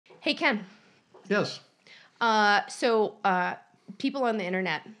Hey, Ken. Yes. So people on the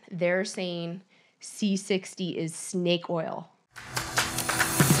internet, they're saying C60 is snake oil.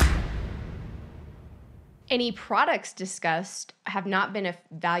 Any products discussed have not been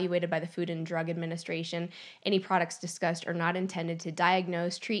evaluated by the Food and Drug Administration. Any products discussed are not intended to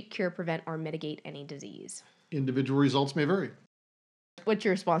diagnose, treat, cure, prevent, or mitigate any disease. Individual results may vary. What's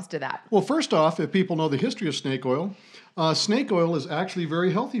your response to that? Well, first off, if people know the history of snake oil is actually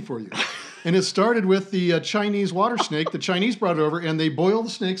very healthy for you. And it started with the Chinese water snake. The Chinese brought it over, and they boil the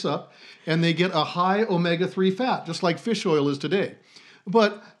snakes up, and they get a high omega-3 fat, just like fish oil is today.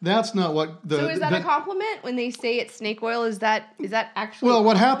 But that's not what the... So is that a compliment when they say it's snake oil? Is that actually... Well,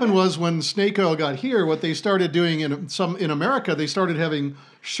 what happened was when snake oil got here, what they started doing in America, they started having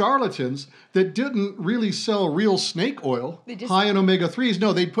charlatans that didn't really sell real snake oil, high in omega-3s.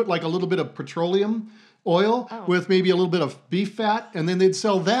 No, they'd put like a little bit of petroleum oil with maybe a little bit of beef fat, and then they'd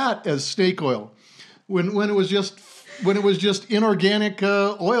sell that as snake oil when it was just inorganic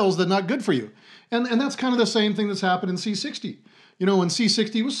oils that are not good for you. And that's kind of the same thing that's happened in C60. You know, when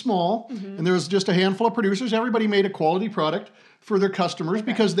C60 was small and there was just a handful of producers, everybody made a quality product for their customers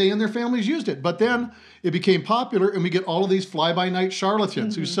because they and their families used it. But then it became popular, and we get all of these fly-by-night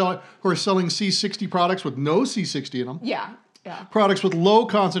charlatans who are selling C60 products with no C60 in them. Yeah. Products with low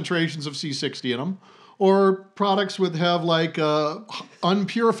concentrations of C60 in them, or products would have like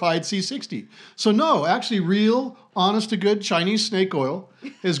unpurified C60. So no, actually real, honest-to-good Chinese snake oil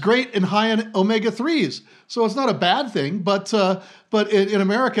is great and high in omega-3s. So it's not a bad thing, but in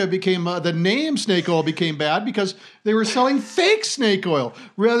America, it became the name snake oil became bad because they were selling fake snake oil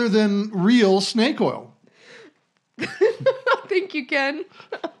rather than real snake oil. Thank you, Ken.